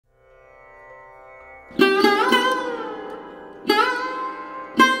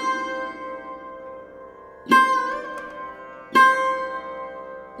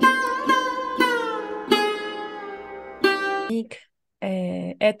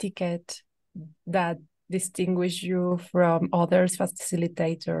etiquette that distinguish you from other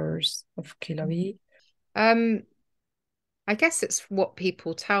facilitators of Kiloby? Um, I guess it's what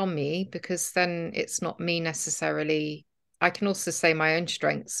people tell me because then it's not me necessarily. I can also say my own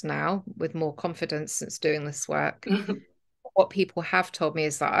strengths now with more confidence since doing this work. What people have told me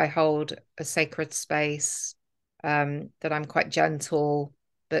is that I hold a sacred space, that I'm quite gentle,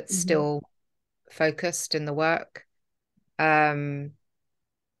 but Mhm. still focused in the work, um,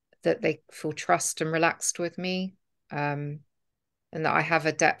 that they feel trust and relaxed with me, um, and that I have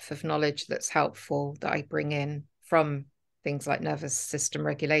a depth of knowledge that's helpful that I bring in from things like nervous system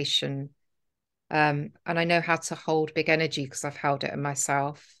regulation. And I know how to hold big energy because I've held it in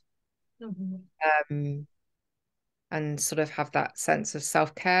myself. Mhm. Um, and sort of have that sense of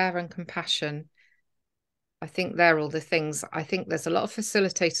self-care and compassion. I think they're all the things. I think there's a lot of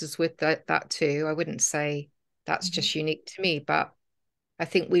facilitators with that too. I wouldn't say that's Mhm. just unique to me, but I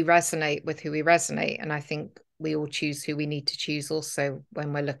think we resonate with who we resonate. And I think we all choose who we need to choose also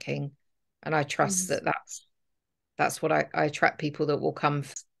when we're looking. And I trust Yes. that that's what I attract people that will come,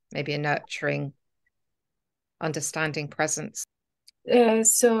 maybe a nurturing, understanding presence.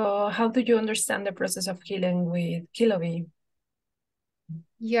 So how do you understand the process of healing with Kiloby?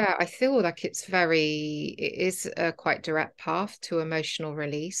 Yeah, I feel like it is a quite direct path to emotional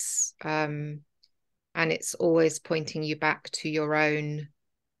release. And it's always pointing you back to your own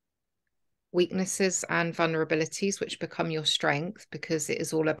weaknesses and vulnerabilities, which become your strength because it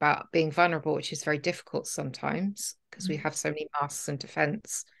is all about being vulnerable, which is very difficult sometimes because we have so many masks and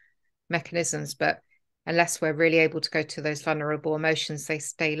defense mechanisms. But unless we're really able to go to those vulnerable emotions, they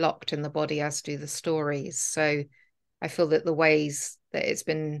stay locked in the body, as do the stories. So I feel that the ways that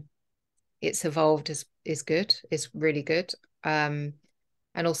it's evolved is good, is really good. Um,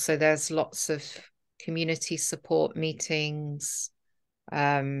 and also there's lots of community support meetings,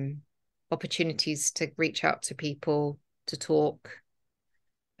 um, opportunities to reach out to people to talk.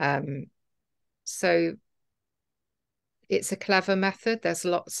 Um, so it's a clever method. There's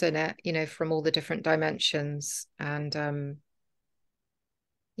lots in it, from all the different dimensions. And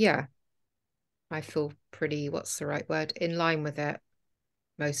yeah, I feel pretty, what's the right word? In line with it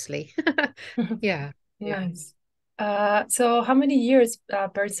mostly. Yeah. Yeah. Nice. So how many years a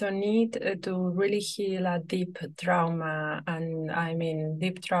person need to really heal a deep trauma? And I mean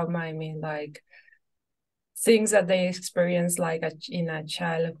deep trauma, I mean like things that they experience like in a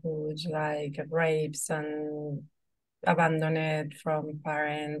childhood, like rapes and abandoned from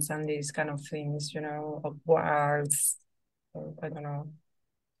parents and these kind of things, of wars. Or, I don't know.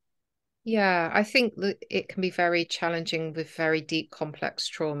 Yeah, I think that it can be very challenging with very deep, complex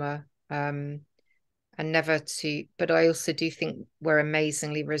trauma. And never to, but I also do think we're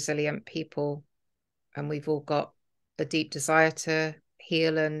amazingly resilient people, and we've all got a deep desire to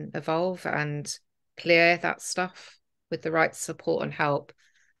heal and evolve and clear that stuff with the right support and help.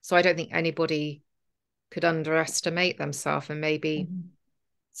 So I don't think anybody could underestimate themselves, and maybe Mhm.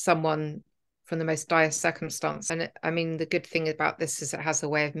 someone from the most dire circumstance. And I mean, the good thing about this is it has a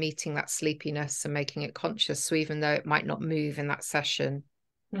way of meeting that sleepiness and making it conscious. So even though it might not move in that session,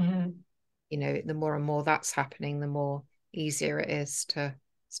 Mhm. the more and more that's happening, the more easier it is to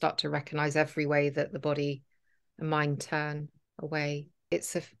start to recognize every way that the body and mind turn away.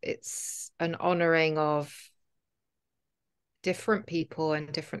 It's an honoring of different people and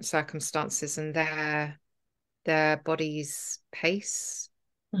different circumstances and their body's pace,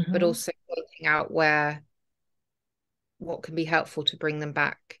 but Mhm. also working out what can be helpful to bring them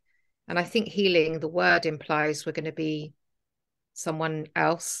back. And I think healing, the word implies we're going to be someone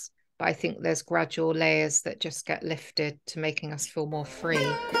else, but I think there's gradual layers that just get lifted to making us feel more free.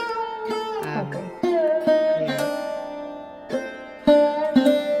 Okay. Yeah.